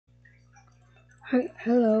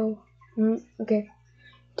Hello. Okay.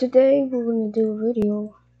 Today we're gonna do a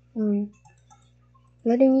video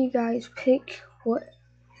letting you guys pick what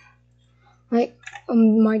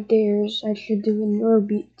my dares I should do in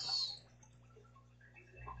robeats.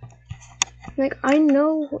 I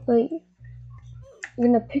know you're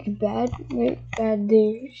gonna pick bad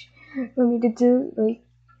dares for me to do.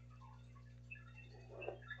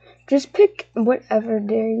 Just pick whatever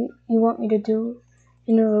dare you want me to do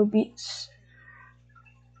in a robeats.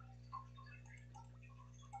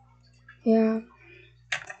 Yeah.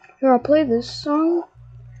 Here, I'll play this song.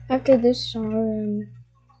 After this song,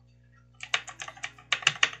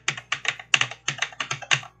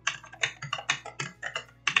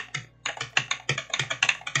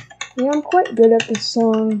 yeah, I'm quite good at this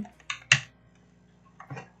song.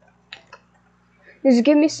 Just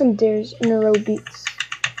give me some dares in a row beats.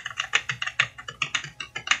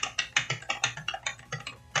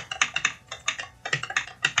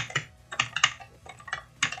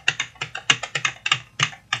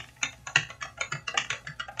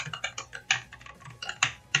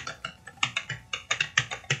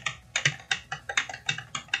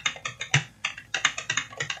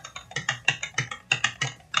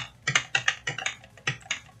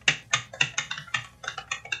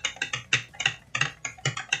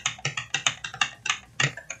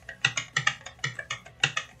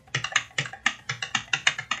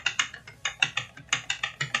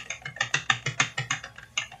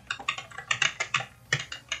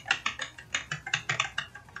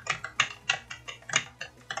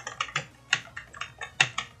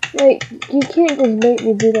 You can't just make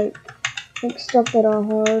me do stuff that are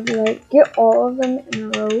hard. Get all of them in a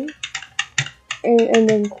row and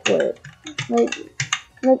then quit.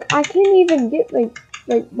 I can't even get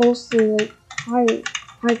mostly high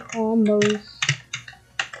combos.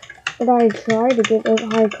 But I try to get a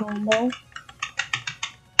high combo.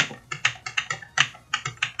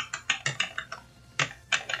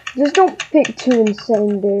 Just don't pick too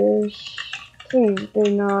insane dares. Please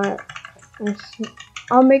do not.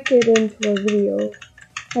 I'll make it into a video.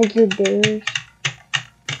 Like your dares.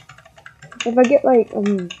 If I get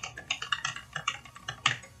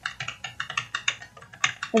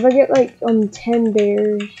if I get 10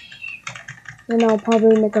 dares, then I'll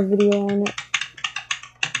probably make a video on it.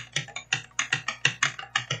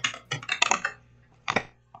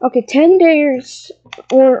 Okay, 10 dares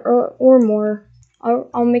or more.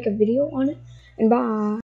 I'll make a video on it, and bye.